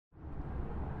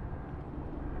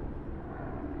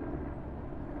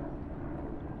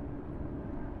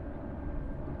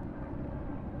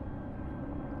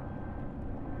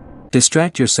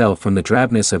Distract yourself from the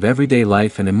drabness of everyday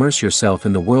life and immerse yourself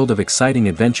in the world of exciting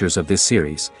adventures of this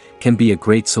series, can be a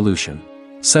great solution.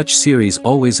 Such series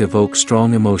always evoke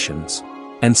strong emotions.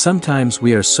 And sometimes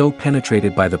we are so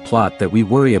penetrated by the plot that we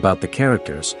worry about the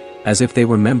characters, as if they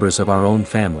were members of our own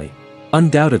family.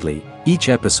 Undoubtedly, each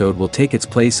episode will take its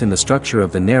place in the structure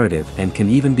of the narrative and can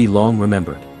even be long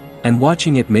remembered. And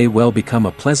watching it may well become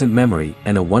a pleasant memory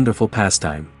and a wonderful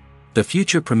pastime. The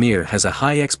future premiere has a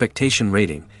high expectation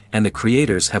rating, and the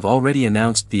creators have already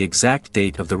announced the exact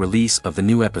date of the release of the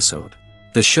new episode.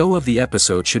 The show of the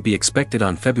episode should be expected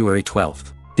on February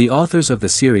 12th. The authors of the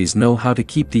series know how to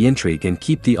keep the intrigue and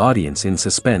keep the audience in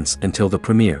suspense until the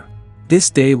premiere. This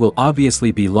day will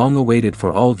obviously be long awaited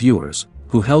for all viewers,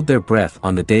 who held their breath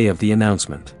on the day of the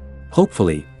announcement.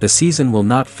 Hopefully, the season will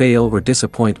not fail or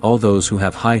disappoint all those who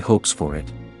have high hopes for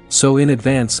it. So in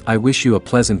advance, I wish you a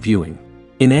pleasant viewing.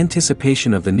 In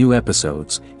anticipation of the new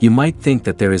episodes, you might think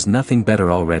that there is nothing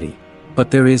better already. But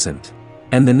there isn't.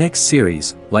 And the next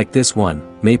series, like this one,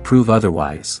 may prove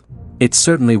otherwise. It's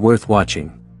certainly worth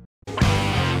watching.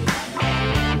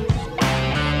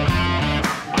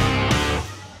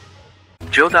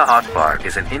 Jodha Akbar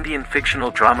is an Indian fictional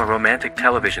drama romantic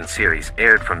television series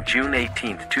aired from June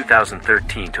 18,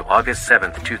 2013 to August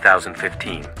 7,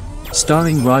 2015.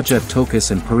 Starring Raja Tokas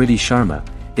and Pariti Sharma,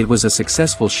 it was a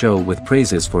successful show with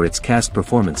praises for its cast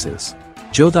performances.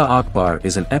 Jodha Akbar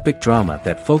is an epic drama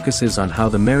that focuses on how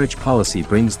the marriage policy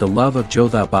brings the love of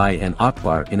Jodha Bai and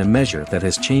Akbar in a measure that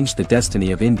has changed the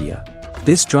destiny of India.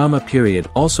 This drama period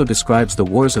also describes the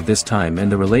wars of this time and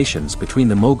the relations between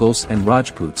the Mughals and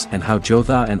Rajputs and how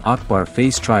Jodha and Akbar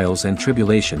face trials and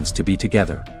tribulations to be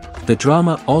together. The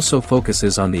drama also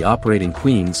focuses on the operating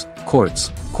queens,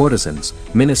 courts, courtesans,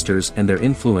 ministers and their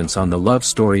influence on the love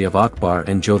story of Akbar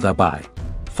and Jodha Bai.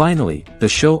 Finally, the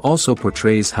show also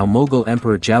portrays how Mughal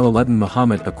Emperor Jalaluddin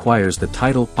Muhammad acquires the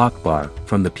title Akbar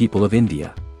from the people of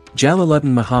India. Jalaluddin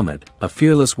Muhammad, a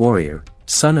fearless warrior,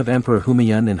 son of Emperor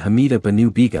Humayun and Hamida Banu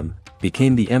Begum,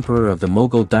 became the emperor of the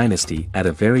Mughal dynasty at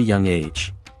a very young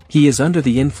age. He is under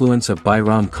the influence of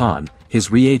Bairam Khan,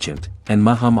 his reagent, and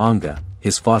Maham Anga,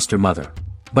 his foster mother.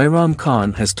 Bairam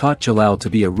Khan has taught Jalal to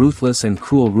be a ruthless and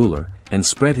cruel ruler, and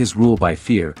spread his rule by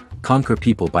fear, conquer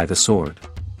people by the sword.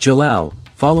 Jalal,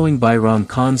 following Bairam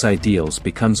Khan's ideals,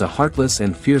 becomes a heartless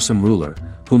and fearsome ruler,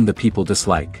 whom the people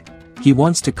dislike. He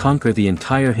wants to conquer the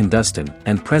entire Hindustan,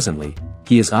 and presently,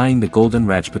 he is eyeing the golden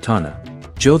Rajputana.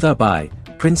 Jodha Bai,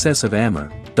 princess of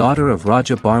Amber, daughter of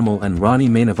Raja Barmal and Rani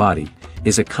Mainavati,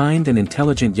 is a kind and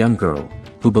intelligent young girl,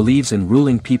 who believes in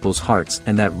ruling people's hearts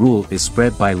and that rule is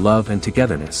spread by love and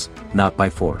togetherness, not by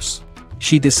force.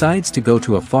 She decides to go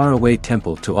to a faraway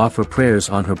temple to offer prayers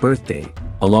on her birthday,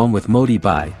 along with Modi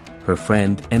Bai, her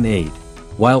friend and aide.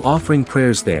 While offering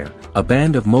prayers there, a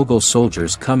band of Mughal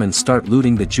soldiers come and start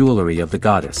looting the jewelry of the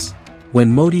goddess.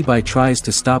 When Modi Bai tries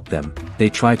to stop them, they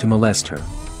try to molest her.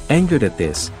 Angered at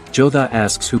this, Jodha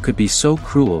asks who could be so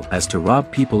cruel as to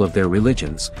rob people of their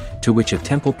religions, to which a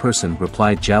temple person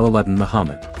replied Jalaluddin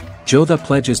Muhammad. Jodha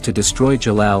pledges to destroy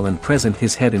Jalal and present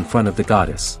his head in front of the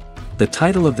goddess. The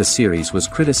title of the series was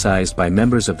criticized by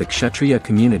members of the Kshatriya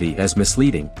community as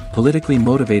misleading, politically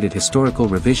motivated historical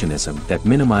revisionism that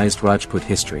minimized Rajput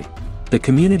history. The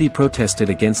community protested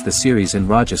against the series in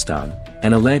Rajasthan,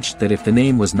 and alleged that if the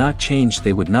name was not changed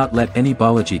they would not let any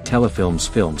Balaji Telefilms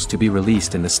films to be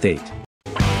released in the state.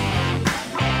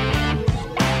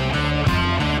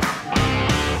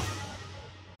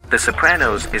 The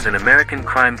Sopranos is an American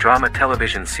crime drama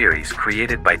television series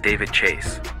created by David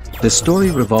Chase. The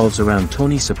story revolves around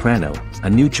Tony Soprano, a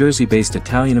New Jersey-based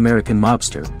Italian-American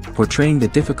mobster, portraying the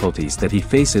difficulties that he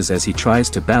faces as he tries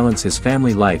to balance his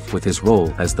family life with his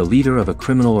role as the leader of a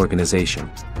criminal organization.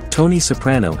 Tony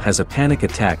Soprano has a panic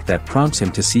attack that prompts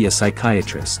him to see a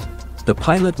psychiatrist. The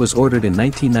pilot was ordered in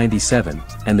 1997,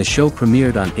 and the show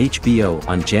premiered on HBO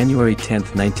on January 10,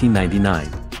 1999.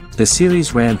 The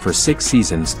series ran for 6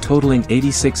 seasons totaling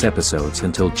 86 episodes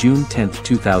until June 10,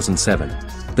 2007.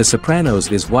 The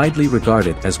Sopranos is widely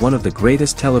regarded as one of the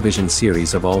greatest television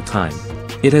series of all time.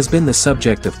 It has been the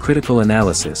subject of critical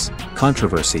analysis,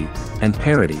 controversy, and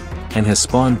parody, and has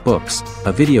spawned books,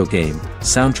 a video game,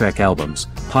 soundtrack albums,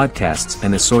 podcasts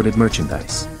and assorted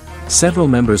merchandise. Several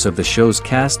members of the show's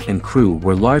cast and crew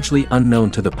were largely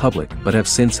unknown to the public but have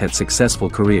since had successful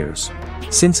careers.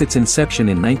 Since its inception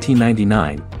in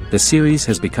 1999, the series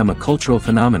has become a cultural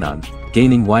phenomenon,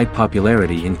 gaining wide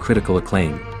popularity and critical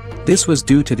acclaim. This was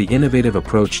due to the innovative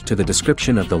approach to the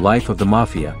description of the life of the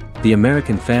mafia, the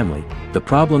American family, the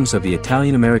problems of the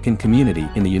Italian-American community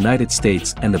in the United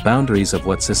States and the boundaries of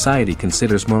what society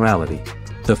considers morality.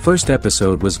 The first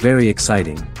episode was very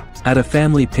exciting. At a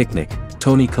family picnic,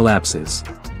 Tony collapses.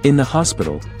 In the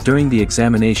hospital, during the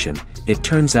examination, it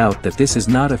turns out that this is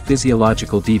not a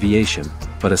physiological deviation,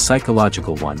 but a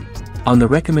psychological one. On the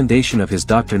recommendation of his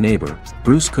doctor neighbor,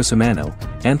 Bruce Cusimano,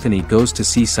 Anthony goes to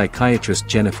see psychiatrist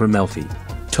Jennifer Melfi.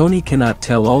 Tony cannot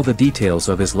tell all the details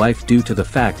of his life due to the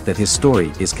fact that his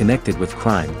story is connected with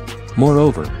crime.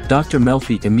 Moreover, Dr.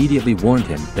 Melfi immediately warned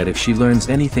him that if she learns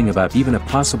anything about even a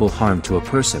possible harm to a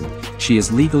person, she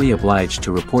is legally obliged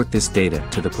to report this data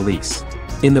to the police.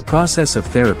 In the process of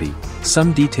therapy,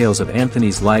 some details of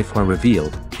Anthony's life are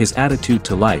revealed, his attitude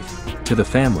to life, to the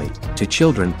family, to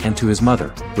children and to his mother,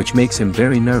 which makes him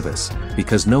very nervous,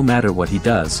 because no matter what he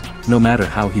does, no matter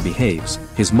how he behaves,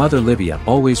 his mother Livia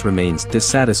always remains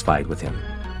dissatisfied with him.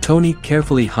 Tony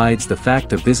carefully hides the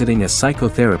fact of visiting a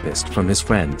psychotherapist from his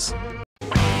friends.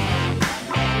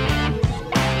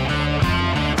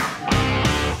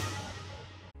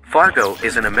 Fargo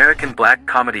is an American black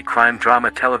comedy crime drama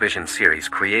television series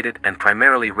created and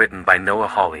primarily written by Noah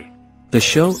Hawley. The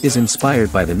show is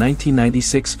inspired by the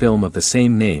 1996 film of the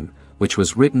same name, which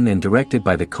was written and directed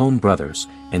by the Coen brothers,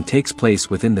 and takes place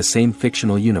within the same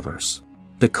fictional universe.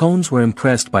 The Coens were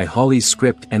impressed by Hawley's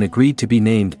script and agreed to be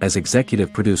named as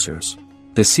executive producers.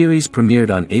 The series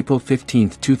premiered on April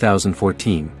 15,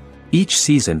 2014. Each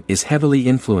season is heavily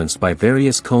influenced by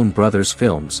various Coen brothers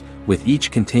films, with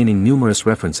each containing numerous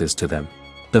references to them.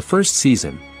 The first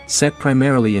season, set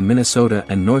primarily in Minnesota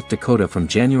and North Dakota from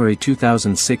January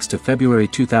 2006 to February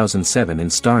 2007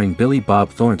 and starring Billy Bob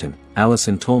Thornton,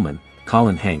 Allison Tolman,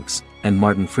 Colin Hanks, and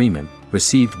Martin Freeman,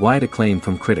 received wide acclaim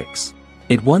from critics.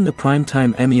 It won the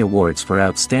Primetime Emmy Awards for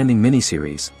Outstanding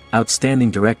Miniseries,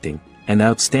 Outstanding Directing, and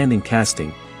Outstanding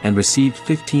Casting, and received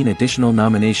 15 additional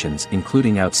nominations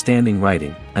including Outstanding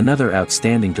Writing, another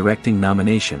Outstanding Directing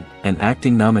nomination, and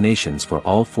acting nominations for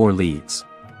all 4 leads.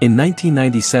 In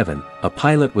 1997, a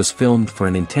pilot was filmed for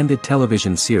an intended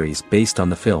television series based on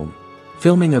the film.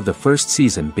 Filming of the first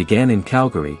season began in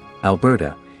Calgary,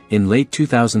 Alberta, in late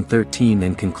 2013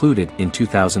 and concluded in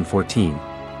 2014.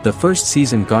 The first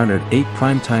season garnered 8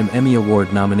 Primetime Emmy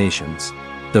Award nominations.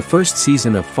 The first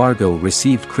season of Fargo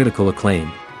received critical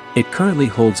acclaim. It currently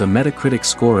holds a Metacritic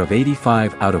score of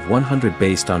 85 out of 100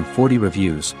 based on 40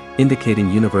 reviews,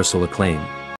 indicating universal acclaim.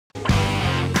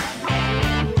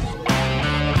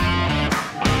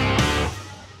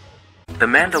 The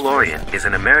Mandalorian is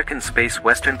an American space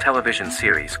western television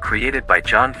series created by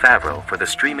Jon Favreau for the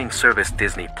streaming service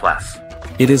Disney+.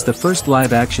 It is the first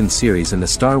live-action series in the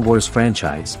Star Wars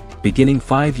franchise, beginning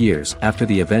 5 years after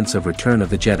the events of Return of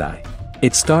the Jedi.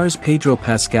 It stars Pedro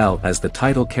Pascal as the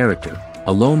title character,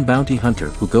 a lone bounty hunter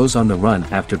who goes on the run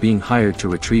after being hired to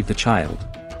retrieve the child.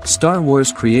 Star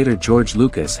Wars creator George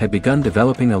Lucas had begun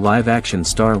developing a live-action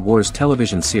Star Wars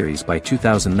television series by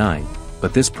 2009,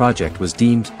 but this project was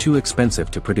deemed too expensive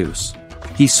to produce.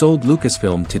 He sold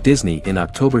Lucasfilm to Disney in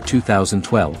October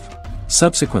 2012.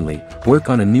 Subsequently, work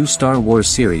on a new Star Wars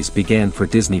series began for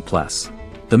Disney+.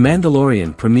 The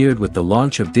Mandalorian premiered with the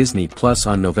launch of Disney+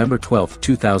 on November 12,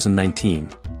 2019.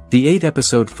 The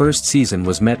 8-episode first season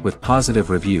was met with positive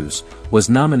reviews, was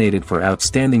nominated for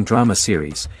Outstanding Drama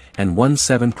Series, and won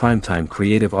 7 Primetime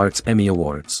Creative Arts Emmy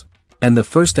Awards. And the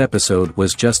first episode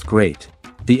was just great.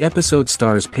 The episode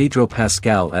stars Pedro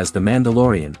Pascal as the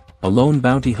Mandalorian, a lone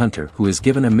bounty hunter who is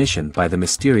given a mission by the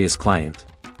mysterious client.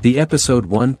 The episode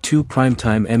won 2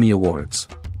 Primetime Emmy Awards.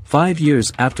 5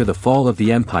 years after the fall of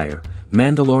the Empire,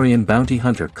 Mandalorian bounty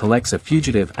hunter collects a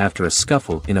fugitive after a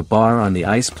scuffle in a bar on the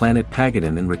ice planet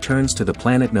Pagadan and returns to the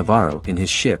planet Navarro in his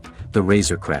ship, the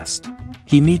Razor Crest.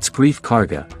 He meets Greef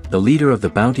Karga, the leader of the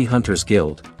Bounty Hunters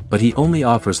Guild, but he only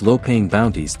offers low-paying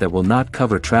bounties that will not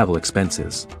cover travel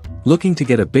expenses. Looking to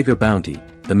get a bigger bounty,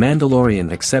 the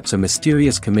Mandalorian accepts a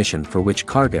mysterious commission for which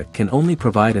Karga can only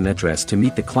provide an address to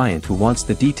meet the client who wants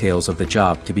the details of the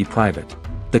job to be private.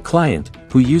 The client,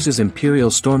 who uses Imperial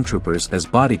stormtroopers as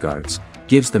bodyguards,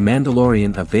 gives the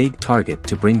Mandalorian a vague target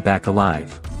to bring back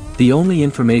alive. The only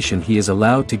information he is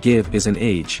allowed to give is an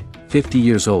age, 50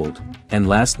 years old, and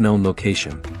last known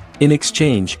location. In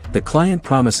exchange, the client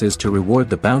promises to reward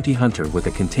the bounty hunter with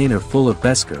a container full of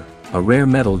Beskar, a rare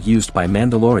metal used by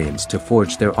Mandalorians to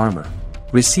forge their armor.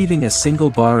 Receiving a single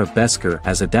bar of Beskar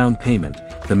as a down payment,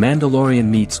 the Mandalorian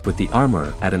meets with the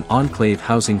armorer at an enclave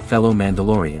housing fellow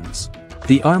Mandalorians.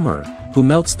 The armorer, who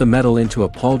melts the metal into a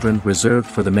pauldron reserved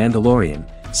for the Mandalorian,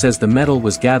 says the metal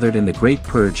was gathered in the Great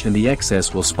Purge and the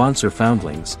excess will sponsor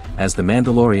foundlings, as the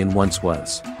Mandalorian once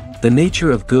was. The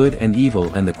nature of good and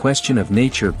evil and the question of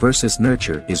nature versus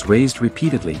nurture is raised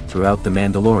repeatedly throughout The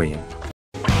Mandalorian.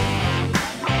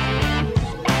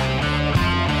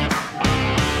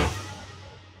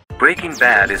 Breaking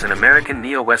Bad is an American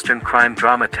neo-Western crime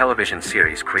drama television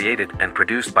series created and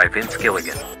produced by Vince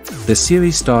Gilligan. The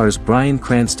series stars Bryan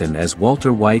Cranston as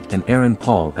Walter White and Aaron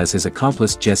Paul as his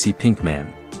accomplice Jesse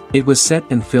Pinkman. It was set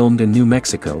and filmed in New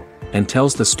Mexico, and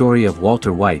tells the story of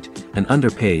Walter White, an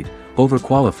underpaid,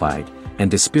 overqualified,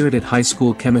 and dispirited high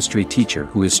school chemistry teacher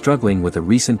who is struggling with a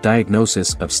recent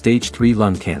diagnosis of stage 3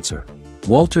 lung cancer.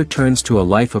 Walter turns to a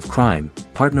life of crime,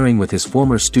 partnering with his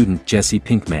former student Jesse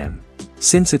Pinkman.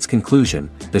 Since its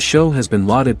conclusion, the show has been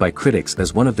lauded by critics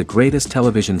as one of the greatest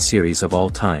television series of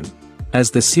all time. As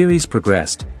the series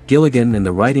progressed, Gilligan and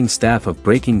the writing staff of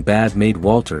Breaking Bad made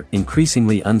Walter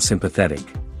increasingly unsympathetic.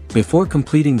 Before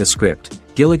completing the script,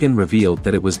 Gilligan revealed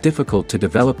that it was difficult to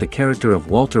develop the character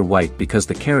of Walter White because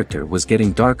the character was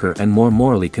getting darker and more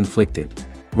morally conflicted.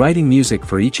 Writing music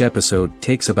for each episode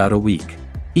takes about a week.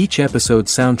 Each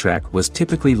episode's soundtrack was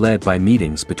typically led by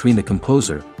meetings between the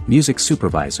composer, music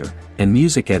supervisor, and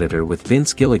music editor with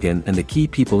Vince Gilligan and the key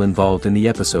people involved in the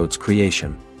episode's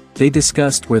creation. They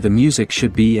discussed where the music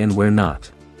should be and where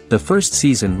not. The first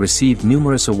season received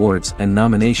numerous awards and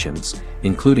nominations,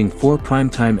 including 4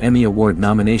 Primetime Emmy Award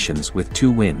nominations with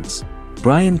 2 wins.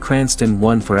 Bryan Cranston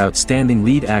won for Outstanding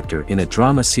Lead Actor in a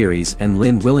Drama Series and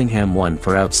Lynn Willingham won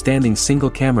for Outstanding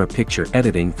Single-Camera Picture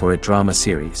Editing for a Drama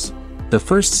Series. The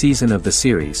first season of the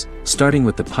series, starting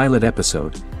with the pilot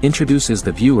episode, introduces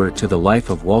the viewer to the life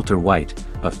of Walter White,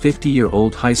 a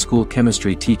 50-year-old high school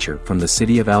chemistry teacher from the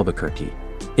city of Albuquerque.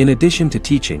 In addition to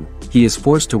teaching, he is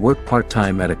forced to work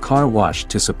part-time at a car wash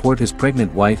to support his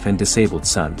pregnant wife and disabled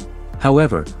son.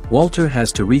 However, Walter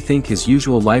has to rethink his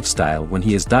usual lifestyle when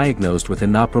he is diagnosed with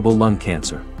inoperable lung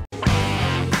cancer.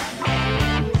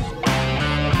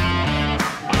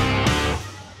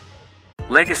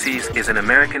 Legacies is an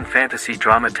American fantasy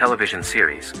drama television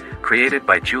series, created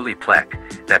by Julie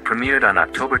Plec, that premiered on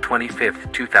October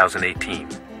 25, 2018.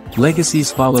 Legacies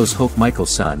follows Hope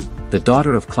Michelson, the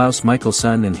daughter of Klaus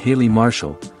Michelson and Haley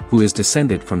Marshall, who is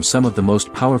descended from some of the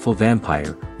most powerful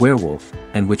vampire, werewolf,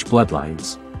 and witch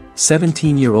bloodlines.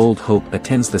 17-year-old Hope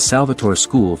attends the Salvatore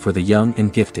School for the Young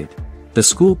and Gifted. The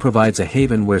school provides a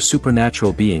haven where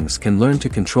supernatural beings can learn to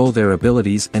control their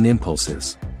abilities and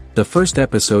impulses. The first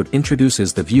episode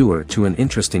introduces the viewer to an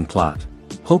interesting plot.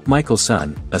 Hope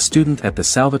Michelson, a student at the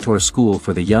Salvatore School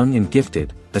for the Young and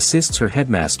Gifted, assists her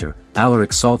headmaster, Alaric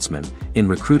Saltzman, in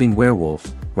recruiting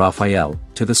werewolf, Raphael,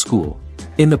 to the school.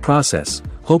 In the process,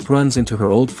 Hope runs into her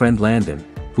old friend Landon,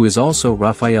 who is also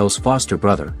Raphael's foster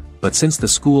brother, but since the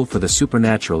school for the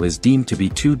supernatural is deemed to be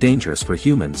too dangerous for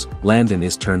humans, Landon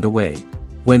is turned away.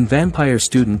 When vampire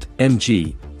student,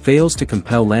 MG, fails to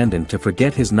compel Landon to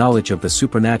forget his knowledge of the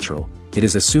supernatural, it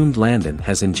is assumed Landon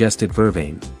has ingested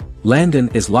vervain. Landon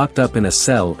is locked up in a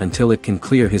cell until it can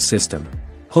clear his system.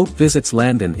 Hope visits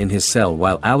Landon in his cell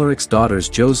while Alaric's daughters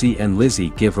Josie and Lizzie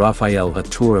give Raphael a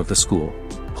tour of the school.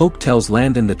 Hope tells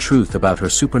Landon the truth about her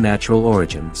supernatural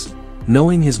origins.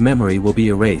 Knowing his memory will be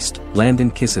erased, Landon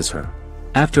kisses her.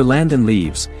 After Landon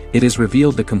leaves, it is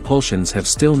revealed the compulsions have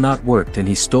still not worked and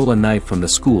he stole a knife from the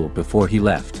school before he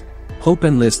left. Hope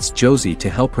enlists Josie to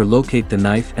help her locate the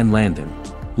knife and Landon.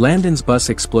 Landon's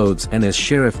bus explodes and as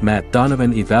Sheriff Matt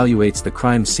Donovan evaluates the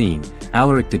crime scene,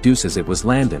 Alaric deduces it was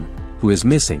Landon, who is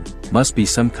missing, must be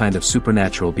some kind of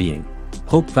supernatural being.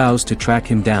 Hope vows to track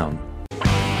him down.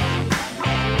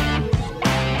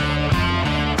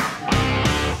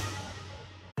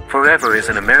 Forever is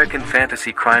an American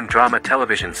fantasy crime drama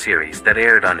television series that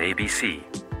aired on ABC.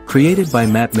 Created by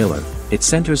Matt Miller, it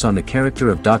centers on the character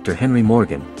of Dr. Henry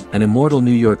Morgan, an immortal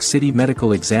New York City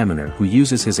medical examiner who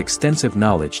uses his extensive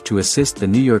knowledge to assist the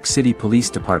New York City Police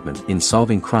Department in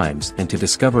solving crimes and to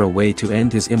discover a way to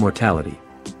end his immortality.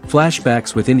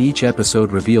 Flashbacks within each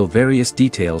episode reveal various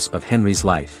details of Henry's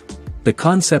life. The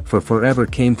concept for Forever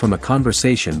came from a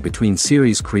conversation between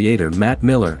series creator Matt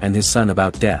Miller and his son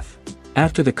about death.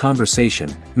 After the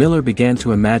conversation, Miller began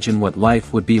to imagine what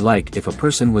life would be like if a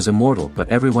person was immortal but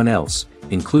everyone else,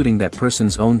 including that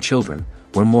person's own children,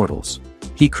 were mortals.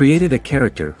 He created a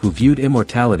character who viewed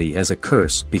immortality as a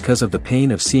curse because of the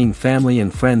pain of seeing family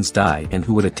and friends die and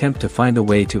who would attempt to find a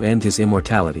way to end his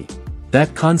immortality.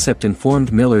 That concept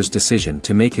informed Miller's decision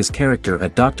to make his character a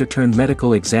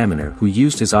doctor-turned-medical examiner who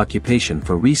used his occupation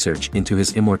for research into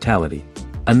his immortality.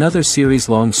 Another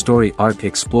series-long story arc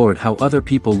explored how other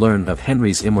people learned of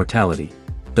Henry's immortality.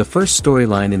 The first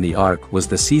storyline in the arc was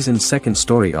the season's second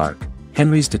story arc,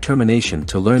 Henry's determination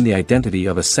to learn the identity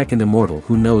of a second immortal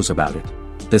who knows about it.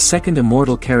 The second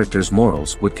immortal character's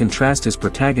morals would contrast his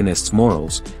protagonist's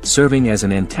morals, serving as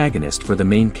an antagonist for the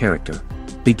main character.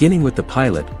 Beginning with the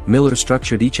pilot, Miller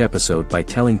structured each episode by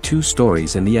telling two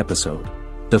stories in the episode.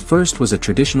 The first was a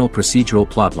traditional procedural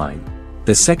plotline.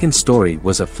 The second story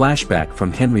was a flashback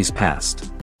from Henry's past.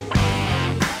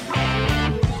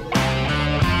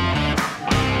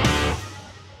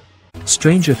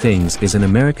 Stranger Things is an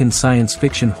American science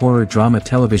fiction horror drama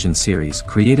television series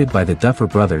created by the Duffer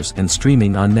Brothers and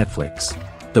streaming on Netflix.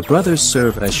 The brothers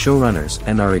serve as showrunners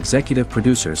and are executive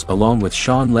producers along with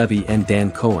Sean Levy and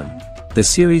Dan Cohen. The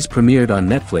series premiered on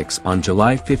Netflix on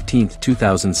July 15,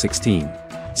 2016.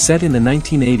 Set in the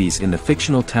 1980s in the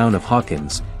fictional town of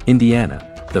Hawkins,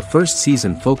 Indiana, the first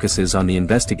season focuses on the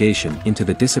investigation into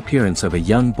the disappearance of a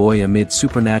young boy amid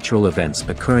supernatural events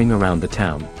occurring around the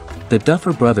town. The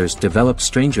Duffer Brothers developed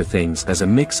Stranger Things as a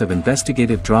mix of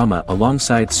investigative drama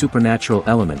alongside supernatural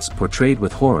elements portrayed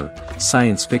with horror,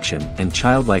 science fiction, and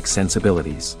childlike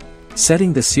sensibilities.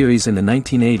 Setting the series in the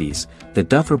 1980s, the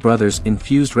Duffer Brothers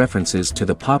infused references to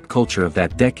the pop culture of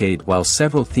that decade while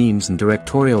several themes and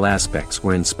directorial aspects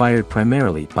were inspired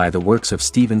primarily by the works of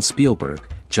Steven Spielberg,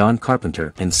 John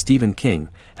Carpenter and Stephen King,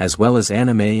 as well as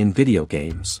anime and video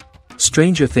games.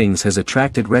 Stranger Things has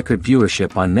attracted record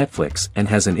viewership on Netflix and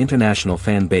has an international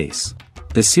fan base.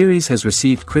 The series has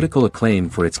received critical acclaim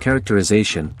for its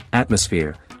characterization,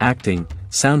 atmosphere, acting,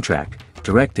 soundtrack,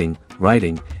 directing,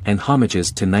 writing, and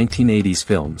homages to 1980s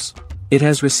films. It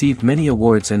has received many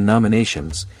awards and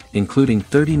nominations, including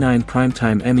 39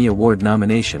 Primetime Emmy Award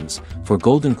nominations, 4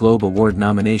 Golden Globe Award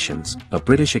nominations, a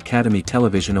British Academy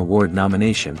Television Award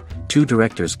nomination, 2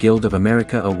 Directors Guild of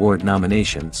America Award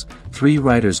nominations, 3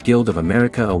 Writers Guild of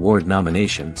America Award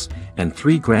nominations, and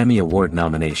 3 Grammy Award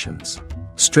nominations.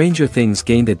 Stranger Things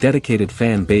gained a dedicated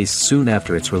fan base soon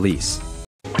after its release.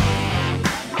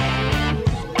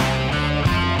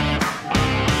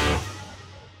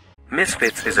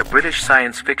 Misfits is a British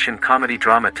science fiction comedy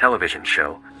drama television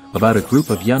show about a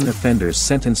group of young offenders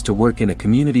sentenced to work in a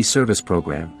community service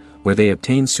program, where they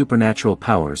obtain supernatural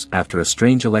powers after a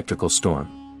strange electrical storm.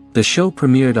 The show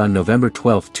premiered on November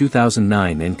 12,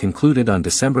 2009 and concluded on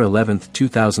December 11,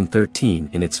 2013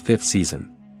 in its 5th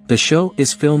season. The show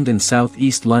is filmed in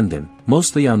southeast London,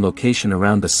 mostly on location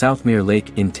around the Southmere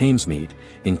Lake in Thamesmead,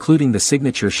 including the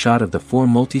signature shot of the 4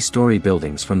 multi-story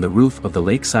buildings from the roof of the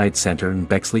Lakeside Centre in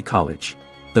Bexley College.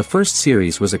 The first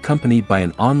series was accompanied by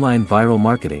an online viral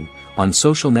marketing on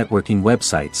social networking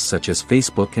websites such as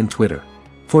Facebook and Twitter.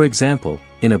 For example,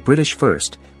 in a British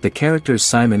first, the characters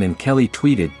Simon and Kelly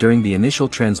tweeted during the initial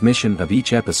transmission of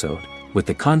each episode, with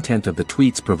the content of the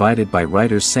tweets provided by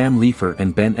writers Sam Leifer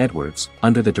and Ben Edwards,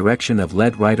 under the direction of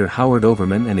lead writer Howard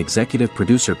Overman and executive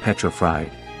producer Petra Fried.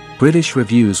 British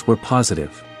reviews were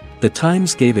positive. The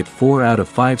Times gave it 4 out of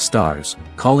 5 stars,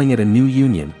 calling it a new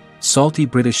union, salty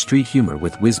British street humor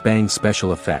with whiz-bang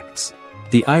special effects.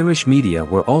 The Irish media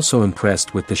were also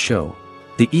impressed with the show.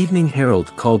 The Evening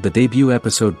Herald called the debut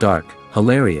episode dark,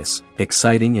 hilarious,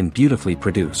 exciting and beautifully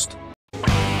produced.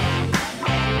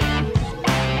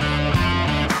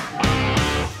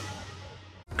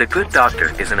 The Good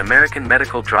Doctor is an American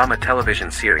medical drama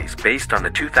television series based on the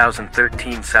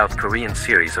 2013 South Korean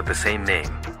series of the same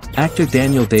name. Actor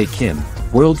Daniel Dae Kim,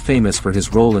 world famous for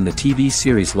his role in the TV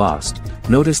series Lost,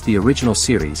 noticed the original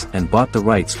series and bought the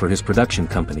rights for his production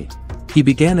company. He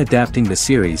began adapting the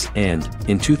series and,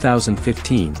 in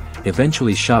 2015,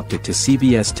 eventually shopped it to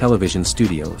CBS Television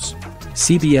Studios.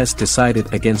 CBS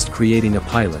decided against creating a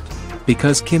pilot.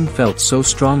 Because Kim felt so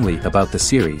strongly about the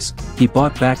series, he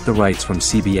bought back the rights from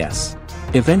CBS.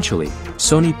 Eventually,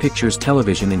 Sony Pictures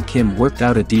Television and Kim worked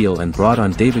out a deal and brought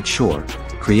on David Shore,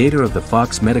 creator of the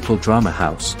Fox medical drama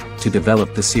house, to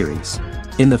develop the series.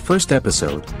 In the first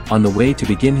episode, on the way to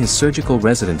begin his surgical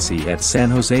residency at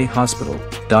San Jose Hospital,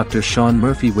 Dr. Sean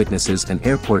Murphy witnesses an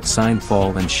airport sign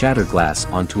fall and shatter glass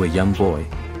onto a young boy.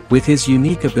 With his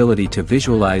unique ability to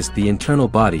visualize the internal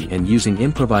body and using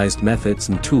improvised methods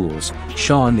and tools,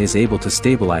 Sean is able to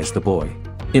stabilize the boy.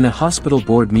 In a hospital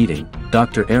board meeting,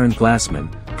 Dr. Aaron Glassman,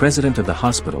 president of the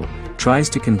hospital, tries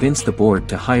to convince the board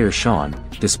to hire Sean,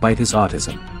 despite his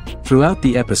autism. Throughout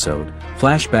the episode,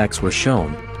 flashbacks were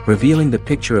shown, revealing the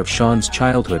picture of Sean's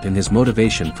childhood and his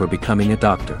motivation for becoming a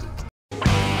doctor.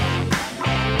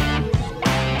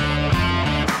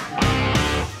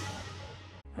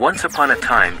 Once Upon a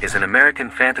Time is an American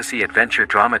fantasy adventure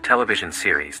drama television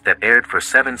series that aired for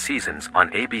 7 seasons on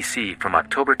ABC from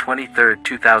October 23,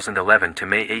 2011 to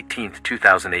May 18,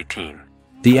 2018.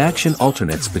 The action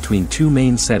alternates between 2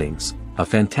 main settings, a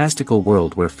fantastical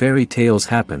world where fairy tales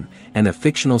happen, and a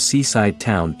fictional seaside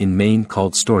town in Maine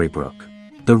called Storybrooke.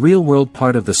 The real-world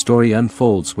part of the story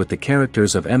unfolds with the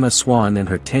characters of Emma Swan and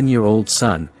her 10-year-old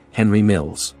son, Henry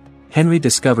Mills. Henry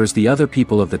discovers the other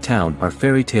people of the town are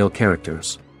fairy tale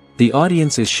characters. The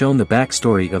audience is shown the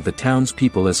backstory of the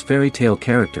townspeople as fairy tale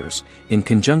characters, in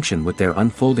conjunction with their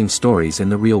unfolding stories in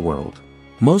the real world.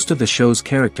 Most of the show's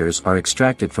characters are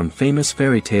extracted from famous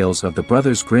fairy tales of the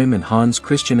Brothers Grimm and Hans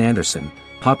Christian Andersen,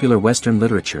 popular Western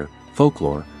literature,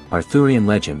 folklore, Arthurian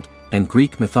legend, and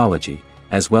Greek mythology,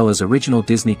 as well as original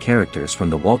Disney characters from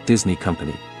the Walt Disney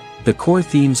Company. The core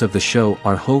themes of the show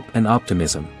are hope and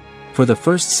optimism. For the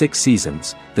first 6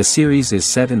 seasons, the series is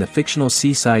set in the fictional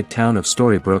seaside town of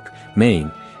Storybrooke, Maine,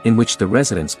 in which the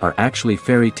residents are actually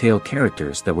fairy tale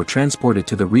characters that were transported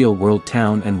to the real-world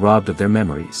town and robbed of their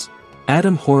memories.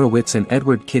 Adam Horowitz and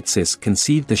Edward Kitsis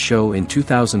conceived the show in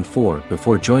 2004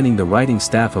 before joining the writing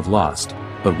staff of Lost,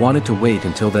 but wanted to wait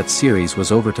until that series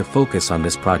was over to focus on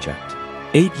this project.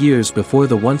 8 years before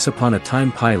the Once Upon a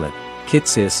Time pilot,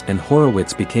 Kitsis and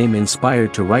Horowitz became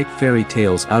inspired to write fairy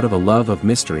tales out of a love of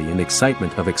mystery and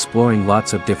excitement of exploring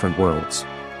lots of different worlds.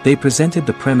 They presented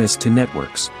the premise to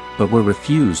networks, but were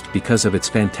refused because of its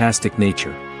fantastic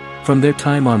nature. From their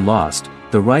time on Lost,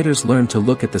 the writers learned to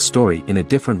look at the story in a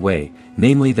different way,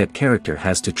 namely that character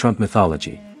has to trump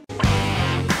mythology.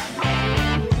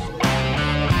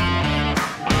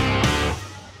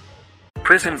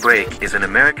 Prison Break is an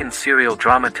American serial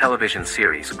drama television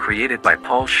series created by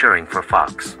Paul Scheuring for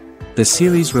Fox. The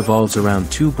series revolves around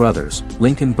 2 brothers,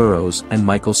 Lincoln Burrows and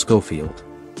Michael Schofield.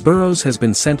 Burrows has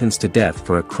been sentenced to death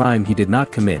for a crime he did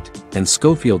not commit, and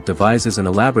Schofield devises an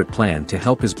elaborate plan to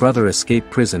help his brother escape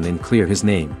prison and clear his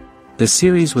name. The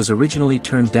series was originally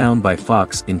turned down by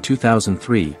Fox in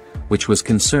 2003, which was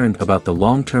concerned about the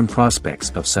long-term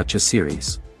prospects of such a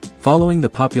series. Following the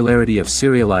popularity of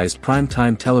serialized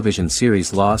primetime television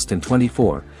series Lost in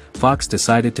 24, Fox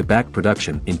decided to back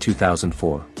production in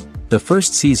 2004. The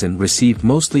first season received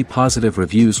mostly positive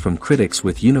reviews from critics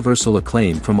with universal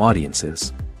acclaim from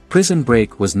audiences. Prison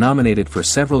Break was nominated for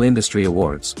several industry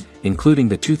awards, including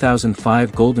the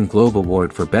 2005 Golden Globe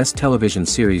Award for Best Television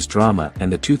Series Drama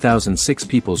and the 2006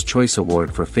 People's Choice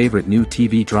Award for Favorite New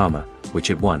TV Drama,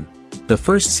 which it won. The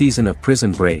first season of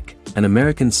Prison Break, an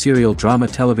American serial drama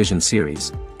television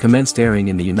series, commenced airing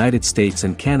in the United States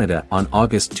and Canada on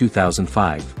August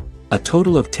 2005. A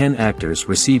total of 10 actors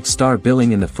received star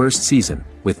billing in the first season,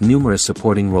 with numerous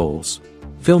supporting roles.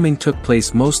 Filming took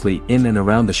place mostly in and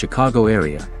around the Chicago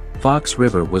area. Fox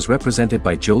River was represented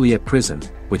by Joliet Prison,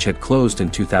 which had closed in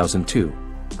 2002.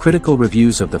 Critical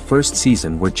reviews of the first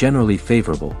season were generally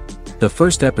favorable. The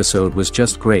first episode was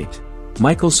just great.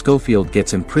 Michael Schofield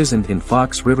gets imprisoned in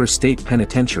Fox River State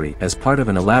Penitentiary as part of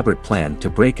an elaborate plan to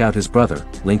break out his brother,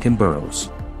 Lincoln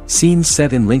Burrows. Scenes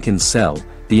set in Lincoln's cell,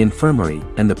 the infirmary,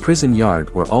 and the prison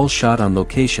yard were all shot on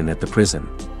location at the prison.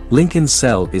 Lincoln's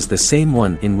cell is the same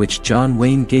one in which John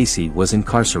Wayne Gacy was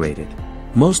incarcerated.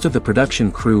 Most of the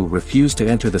production crew refused to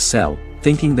enter the cell,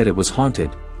 thinking that it was haunted.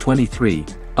 23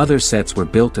 other sets were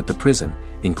built at the prison,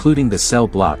 including the cell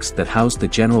blocks that housed the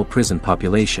general prison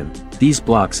population. These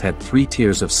blocks had 3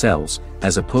 tiers of cells,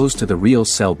 as opposed to the real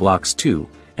cell blocks 2,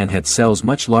 and had cells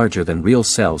much larger than real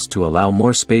cells to allow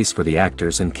more space for the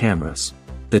actors and cameras.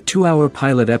 The 2-hour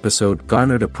pilot episode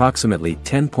garnered approximately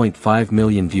 10.5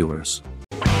 million viewers.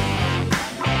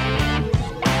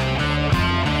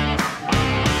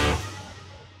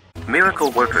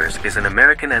 Miracle Workers is an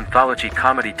American anthology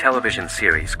comedy television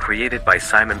series created by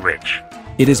Simon Rich.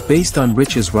 It is based on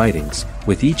Rich's writings,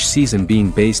 with each season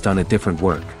being based on a different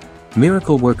work.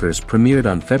 Miracle Workers premiered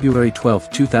on February 12,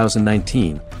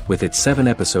 2019, with its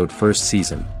 7-episode first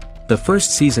season. The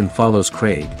first season follows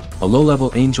Craig, a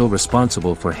low-level angel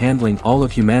responsible for handling all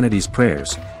of humanity's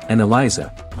prayers, and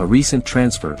Eliza, a recent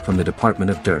transfer from the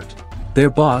Department of Dirt. Their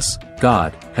boss,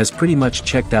 God, has pretty much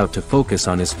checked out to focus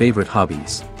on his favorite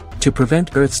hobbies. To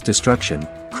prevent Earth's destruction,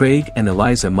 Craig and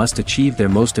Eliza must achieve their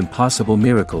most impossible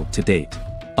miracle to date.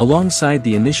 Alongside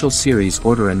the initial series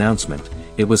order announcement,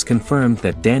 it was confirmed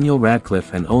that Daniel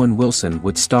Radcliffe and Owen Wilson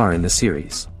would star in the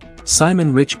series.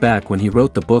 Simon Rich, back when he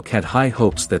wrote the book, had high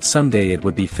hopes that someday it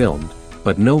would be filmed,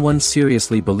 but no one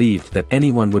seriously believed that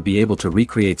anyone would be able to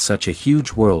recreate such a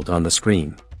huge world on the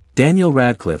screen. Daniel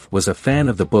Radcliffe was a fan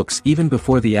of the books even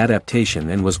before the adaptation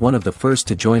and was one of the first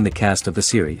to join the cast of the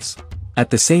series. At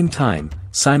the same time,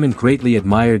 Simon greatly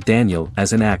admired Daniel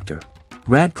as an actor.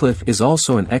 Radcliffe is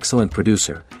also an excellent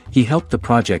producer. He helped the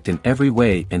project in every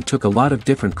way and took a lot of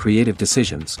different creative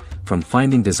decisions, from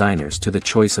finding designers to the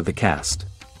choice of the cast.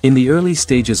 In the early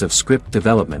stages of script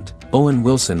development, Owen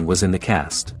Wilson was in the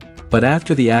cast. But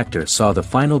after the actor saw the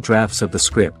final drafts of the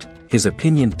script, his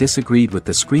opinion disagreed with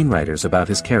the screenwriters about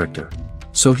his character.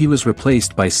 So he was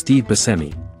replaced by Steve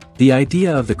Buscemi. The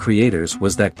idea of the creators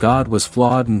was that God was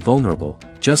flawed and vulnerable,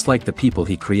 just like the people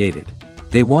he created.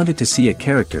 They wanted to see a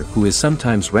character who is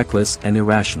sometimes reckless and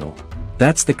irrational.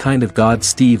 That's the kind of God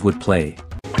Steve would play.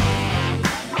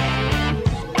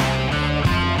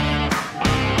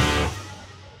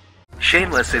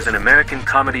 Shameless is an American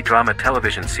comedy-drama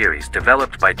television series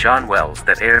developed by John Wells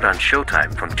that aired on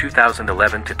Showtime from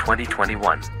 2011 to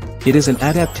 2021. It is an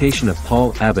adaptation of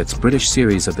Paul Abbott's British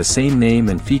series of the same name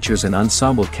and features an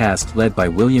ensemble cast led by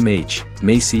William H.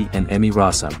 Macy and Emmy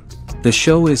Rossum. The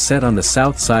show is set on the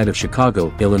south side of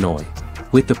Chicago, Illinois.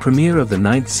 With the premiere of the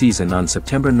 9th season on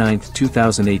September 9,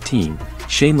 2018,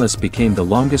 Shameless became the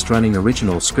longest-running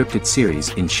original scripted series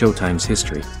in Showtime's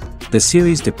history. The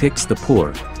series depicts the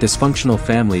poor, dysfunctional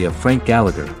family of Frank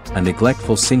Gallagher, a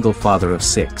neglectful single father of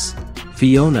 6.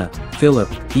 Fiona, Philip,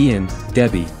 Ian,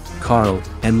 Debbie, Carl,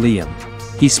 and Liam.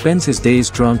 He spends his days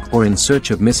drunk or in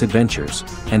search of misadventures,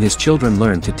 and his children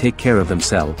learn to take care of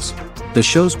themselves. The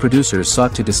show's producers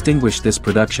sought to distinguish this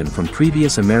production from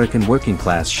previous American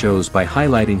working-class shows by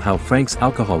highlighting how Frank's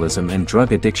alcoholism and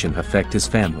drug addiction affect his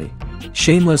family.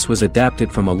 Shameless was adapted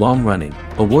from a long-running,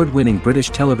 award-winning British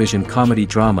television comedy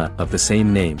drama of the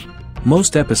same name.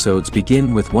 Most episodes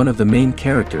begin with one of the main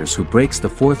characters who breaks the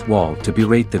fourth wall to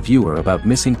berate the viewer about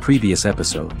missing previous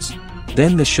episodes.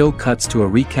 Then the show cuts to a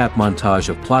recap montage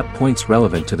of plot points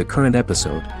relevant to the current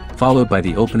episode, followed by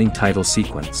the opening title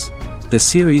sequence. The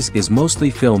series is mostly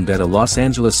filmed at a Los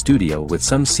Angeles studio with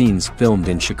some scenes filmed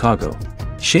in Chicago.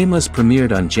 Shameless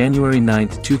premiered on January 9,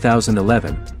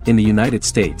 2011, in the United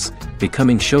States,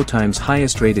 becoming Showtime's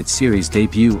highest-rated series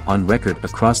debut on record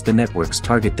across the network's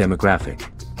target demographic.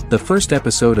 The first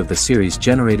episode of the series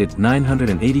generated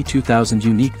 982,000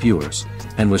 unique viewers,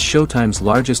 and was Showtime's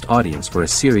largest audience for a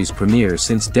series premiere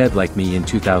since Dead Like Me in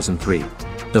 2003.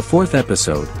 The fourth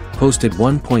episode posted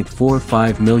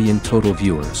 1.45 million total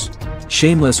viewers.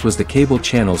 Shameless was the cable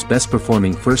channel's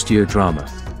best-performing first-year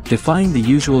drama. Defying the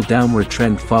usual downward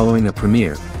trend following a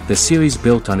premiere, the series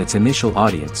built on its initial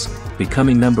audience,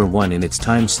 becoming number 1 in its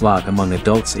time slot among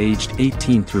adults aged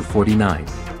 18 through 49.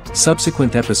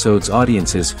 Subsequent episodes'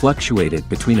 audiences fluctuated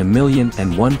between 1 million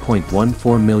and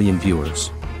 1.14 million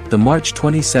viewers. The March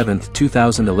 27,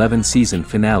 2011 season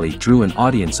finale drew an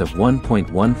audience of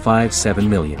 1.157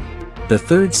 million. The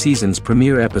third season's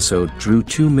premiere episode drew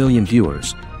 2 million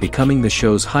viewers, becoming the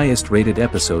show's highest-rated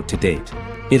episode to date.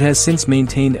 It has since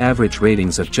maintained average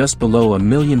ratings of just below 1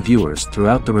 million viewers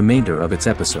throughout the remainder of its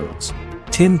episodes.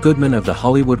 Tim Goodman of The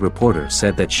Hollywood Reporter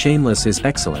said that Shameless is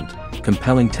excellent,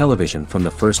 compelling television from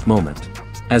the first moment.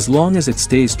 As long as it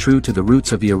stays true to the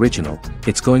roots of the original,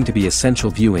 it's going to be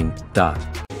essential viewing.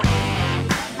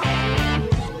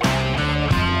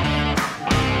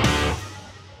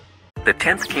 The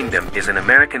 10th Kingdom is an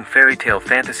American fairy tale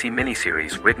fantasy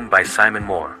miniseries written by Simon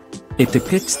Moore. It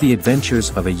depicts the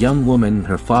adventures of a young woman and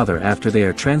her father after they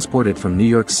are transported from New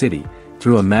York City,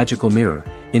 through a magical mirror,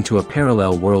 into a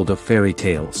parallel world of fairy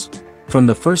tales. From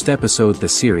the first episode, the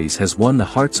series has won the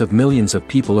hearts of millions of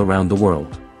people around the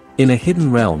world. In a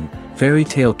hidden realm, fairy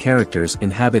tale characters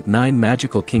inhabit 9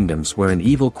 magical kingdoms where an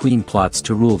evil queen plots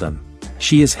to rule them.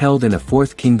 She is held in a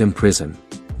 4th kingdom prison.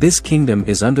 This kingdom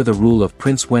is under the rule of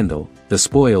Prince Wendell, the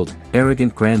spoiled,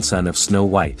 arrogant grandson of Snow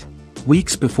White.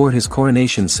 Weeks before his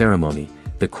coronation ceremony,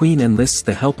 the queen enlists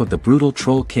the help of the brutal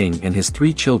Troll King and his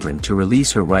 3 children to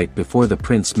release her right before the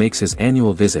prince makes his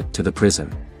annual visit to the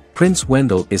prison. Prince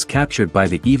Wendell is captured by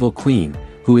the evil queen,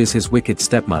 who is his wicked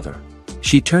stepmother.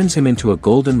 She turns him into a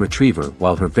golden retriever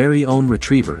while her very own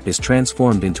retriever is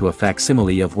transformed into a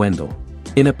facsimile of Wendell.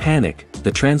 In a panic,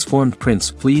 the transformed prince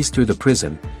flees through the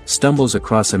prison, stumbles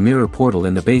across a mirror portal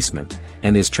in the basement,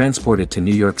 and is transported to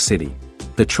New York City.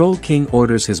 The Troll King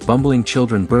orders his bumbling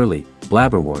children Burley,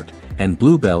 Blabberwort, and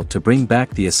Bluebell to bring back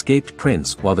the escaped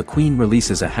prince while the queen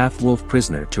releases a half-wolf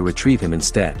prisoner to retrieve him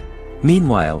instead.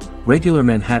 Meanwhile, regular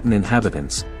Manhattan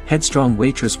inhabitants, headstrong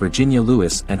waitress Virginia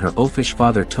Lewis and her oafish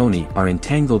father Tony are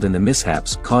entangled in the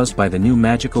mishaps caused by the new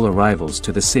magical arrivals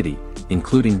to the city,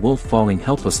 including Wolf falling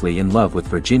helplessly in love with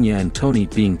Virginia and Tony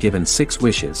being given 6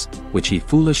 wishes, which he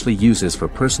foolishly uses for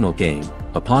personal gain,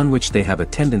 upon which they have a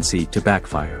tendency to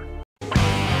backfire.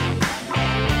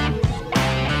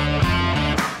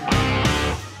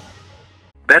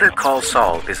 Better Call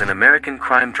Saul is an American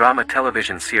crime drama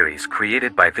television series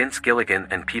created by Vince Gilligan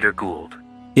and Peter Gould.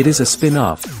 It is a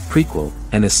spin-off, prequel,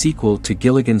 and a sequel to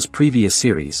Gilligan's previous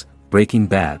series, Breaking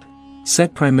Bad.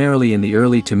 Set primarily in the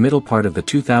early to middle part of the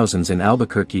 2000s in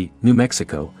Albuquerque, New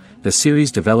Mexico, the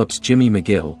series develops Jimmy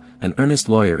McGill, an earnest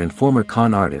lawyer and former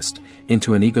con artist,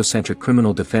 into an egocentric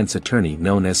criminal defense attorney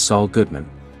known as Saul Goodman.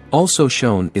 Also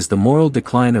shown is the moral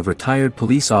decline of retired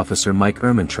police officer Mike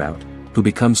Ehrmantraut, who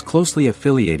becomes closely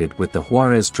affiliated with the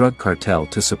Juarez drug cartel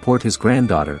to support his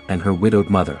granddaughter and her widowed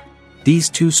mother. These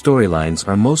two storylines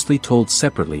are mostly told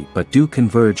separately but do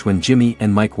converge when Jimmy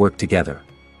and Mike work together.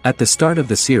 At the start of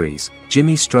the series,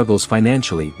 Jimmy struggles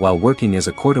financially while working as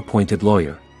a court-appointed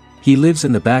lawyer. He lives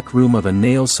in the back room of a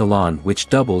nail salon which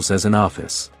doubles as an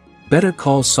office. Better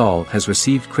Call Saul has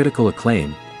received critical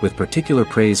acclaim, with particular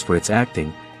praise for its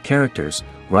acting, characters,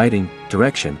 writing,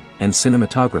 direction, and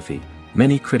cinematography.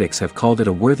 Many critics have called it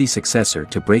a worthy successor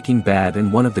to Breaking Bad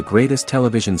and one of the greatest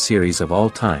television series of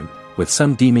all time, with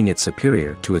some deeming it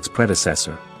superior to its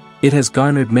predecessor. It has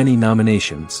garnered many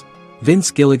nominations.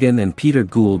 Vince Gilligan and Peter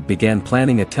Gould began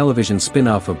planning a television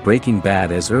spin-off of Breaking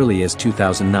Bad as early as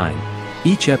 2009.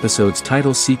 Each episode's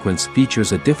title sequence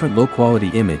features a different low-quality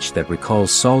image that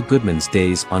recalls Saul Goodman's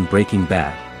days on Breaking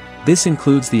Bad. This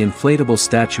includes the inflatable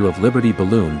Statue of Liberty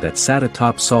balloon that sat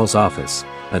atop Saul's office,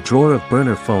 a drawer of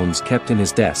burner phones kept in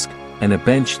his desk, and a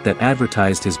bench that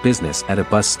advertised his business at a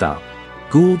bus stop.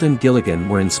 Gould and Gilligan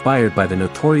were inspired by the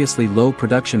notoriously low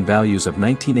production values of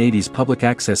 1980s public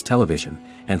access television,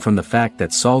 and from the fact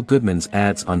that Saul Goodman's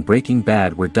ads on Breaking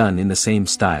Bad were done in the same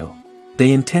style.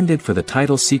 They intended for the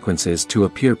title sequences to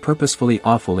appear purposefully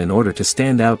awful in order to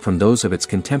stand out from those of its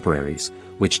contemporaries,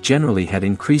 which generally had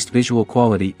increased visual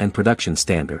quality and production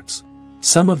standards.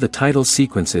 Some of the title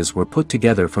sequences were put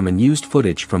together from unused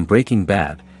footage from Breaking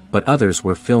Bad, but others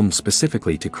were filmed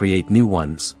specifically to create new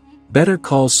ones. Better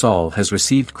Call Saul has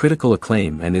received critical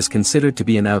acclaim and is considered to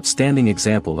be an outstanding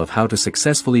example of how to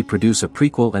successfully produce a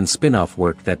prequel and spin-off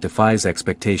work that defies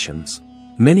expectations.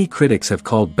 Many critics have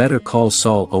called Better Call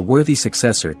Saul a worthy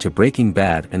successor to Breaking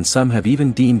Bad, and some have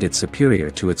even deemed it superior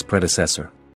to its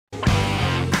predecessor.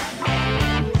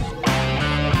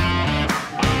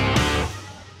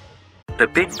 The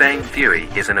Big Bang Theory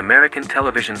is an American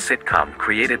television sitcom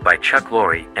created by Chuck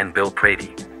Lorre and Bill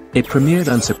Prady. It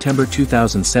premiered on September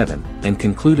 2007 and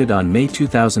concluded on May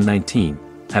 2019,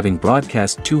 having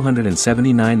broadcast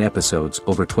 279 episodes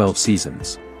over 12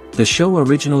 seasons. The show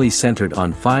originally centered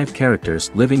on 5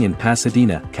 characters living in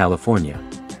Pasadena, California.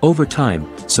 Over time,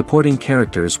 supporting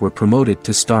characters were promoted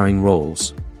to starring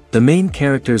roles. The main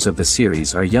characters of the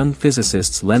series are young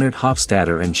physicists Leonard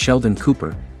Hofstadter and Sheldon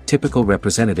Cooper, typical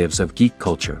representatives of geek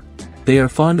culture. They are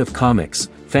fond of comics,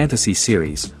 fantasy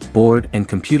series, board and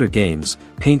computer games,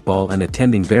 paintball, and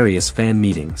attending various fan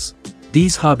meetings.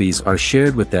 These hobbies are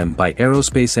shared with them by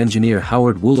aerospace engineer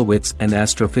Howard Wolowitz and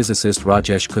astrophysicist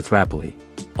Rajesh Kuthrapalli.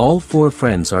 All 4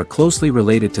 friends are closely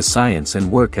related to science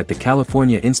and work at the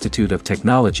California Institute of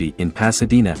Technology in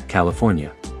Pasadena,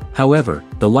 California. However,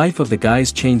 the life of the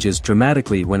guys changes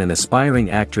dramatically when an aspiring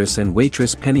actress and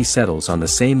waitress Penny settles on the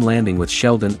same landing with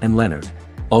Sheldon and Leonard.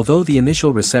 Although the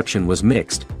initial reception was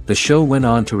mixed, the show went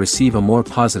on to receive a more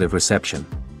positive reception.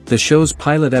 The show's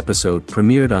pilot episode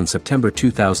premiered on September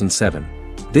 2007.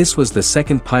 This was the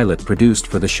second pilot produced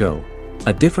for the show.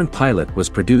 A different pilot was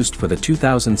produced for the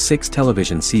 2006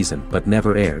 television season but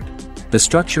never aired. The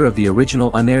structure of the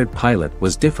original unaired pilot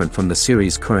was different from the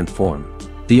series' current form.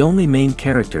 The only main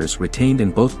characters retained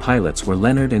in both pilots were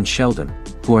Leonard and Sheldon,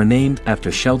 who are named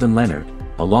after Sheldon Leonard,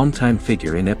 a longtime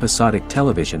figure in episodic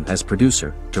television as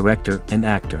producer, director, and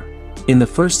actor. In the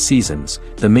first seasons,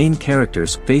 the main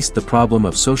characters faced the problem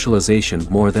of socialization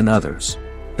more than others.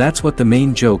 That's what the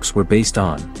main jokes were based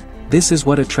on. This is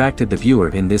what attracted the viewer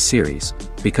in this series,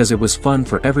 because it was fun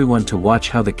for everyone to watch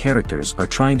how the characters are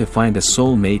trying to find a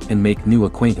soul mate and make new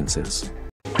acquaintances.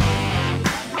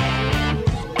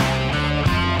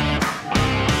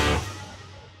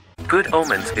 Good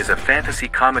Omens is a fantasy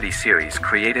comedy series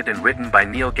created and written by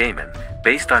Neil Gaiman,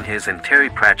 based on his and Terry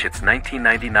Pratchett's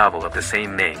 1990 novel of the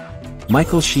same name.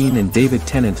 Michael Sheen and David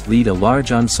Tennant lead a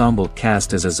large ensemble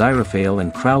cast as Aziraphale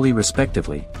and Crowley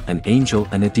respectively, an angel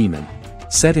and a demon.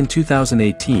 Set in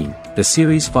 2018, the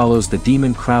series follows the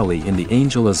demon Crowley and the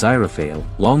angel Aziraphale,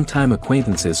 longtime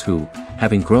acquaintances who,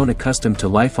 having grown accustomed to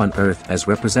life on Earth as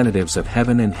representatives of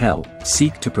heaven and hell,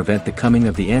 seek to prevent the coming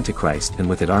of the Antichrist and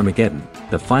with it Armageddon,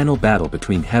 the final battle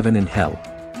between heaven and hell.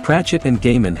 Pratchett and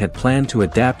Gaiman had planned to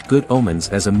adapt Good Omens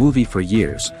as a movie for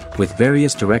years, with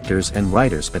various directors and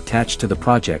writers attached to the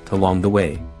project along the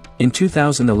way. In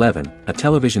 2011, a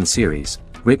television series,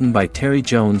 written by Terry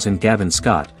Jones and Gavin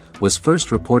Scott, was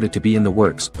first reported to be in the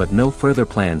works, but no further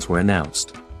plans were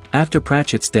announced. After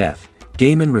Pratchett's death,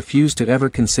 Gaiman refused to ever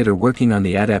consider working on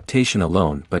the adaptation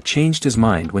alone but changed his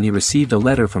mind when he received a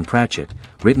letter from Pratchett,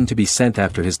 written to be sent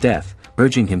after his death,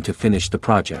 urging him to finish the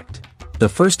project. The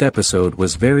first episode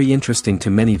was very interesting to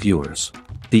many viewers.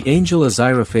 The angel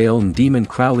Aziraphale and demon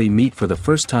Crowley meet for the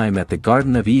first time at the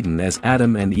Garden of Eden as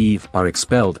Adam and Eve are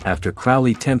expelled after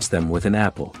Crowley tempts them with an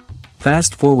apple.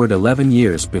 Fast forward 11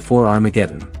 years before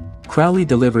Armageddon. Crowley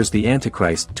delivers the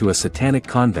Antichrist to a satanic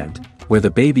convent, where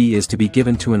the baby is to be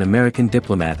given to an American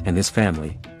diplomat and his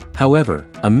family. However,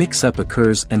 a mix-up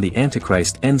occurs and the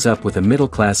Antichrist ends up with a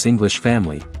middle-class English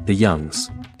family, the Youngs.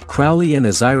 Crowley and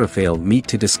Aziraphale meet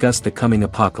to discuss the coming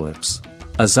apocalypse.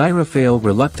 Aziraphale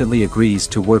reluctantly agrees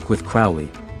to work with Crowley.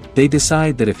 They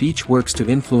decide that if each works to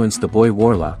influence the boy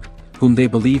Warlock, whom they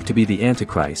believe to be the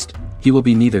Antichrist, he will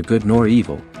be neither good nor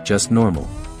evil, just normal.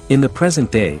 In the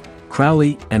present day,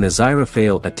 Crowley and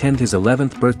Aziraphale attend his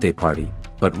 11th birthday party,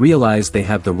 but realize they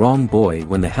have the wrong boy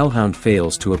when the Hellhound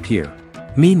fails to appear.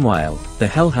 Meanwhile, the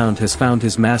Hellhound has found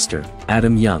his master,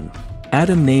 Adam Young.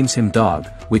 Adam names him Dog,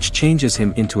 which changes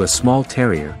him into a small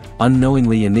terrier,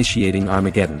 unknowingly initiating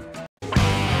Armageddon.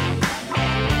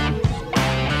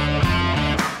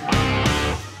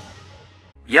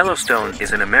 Yellowstone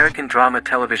is an American drama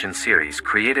television series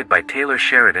created by Taylor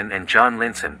Sheridan and John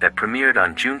Linson that premiered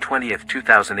on June 20,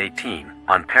 2018,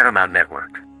 on Paramount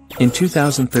Network. In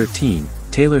 2013,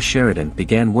 Taylor Sheridan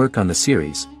began work on the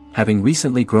series, having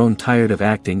recently grown tired of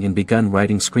acting and begun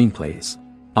writing screenplays.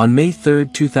 On May 3,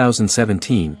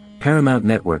 2017, Paramount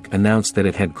Network announced that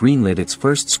it had greenlit its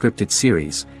first scripted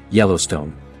series,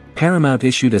 Yellowstone. Paramount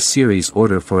issued a series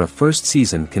order for a first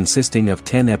season consisting of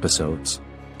 10 episodes.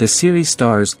 The series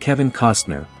stars Kevin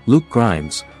Costner, Luke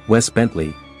Grimes, Wes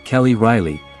Bentley, Kelly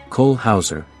Riley, Cole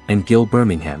Hauser, and Gil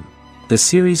Birmingham. The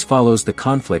series follows the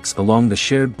conflicts along the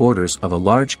shared borders of a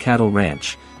large cattle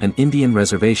ranch, an Indian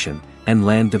reservation, and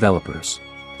land developers.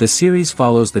 The series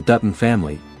follows the Dutton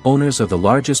family, owners of the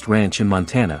largest ranch in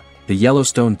Montana, the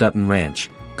Yellowstone Dutton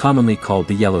Ranch, commonly called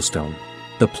the Yellowstone.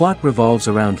 The plot revolves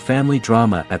around family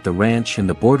drama at the ranch and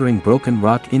the bordering Broken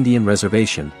Rock Indian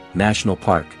Reservation, National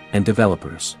Park, and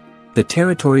developers. The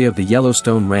territory of the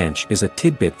Yellowstone Ranch is a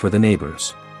tidbit for the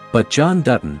neighbors. But John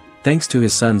Dutton, thanks to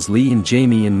his sons Lee and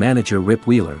Jamie and manager Rip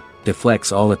Wheeler,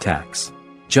 deflects all attacks.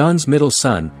 John's middle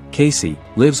son, Casey,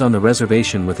 lives on the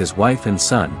reservation with his wife and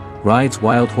son, rides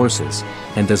wild horses,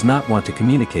 and does not want to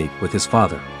communicate with his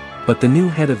father. But the new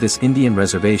head of this Indian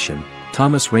reservation,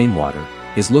 Thomas Rainwater,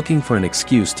 is looking for an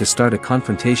excuse to start a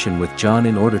confrontation with John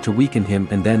in order to weaken him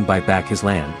and then buy back his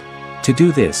land. To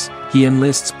do this, he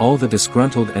enlists all the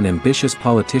disgruntled and ambitious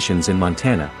politicians in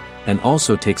Montana, and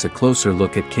also takes a closer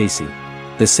look at Casey.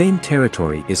 The same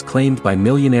territory is claimed by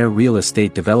millionaire real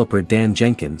estate developer Dan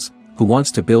Jenkins, who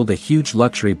wants to build a huge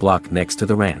luxury block next to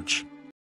the ranch.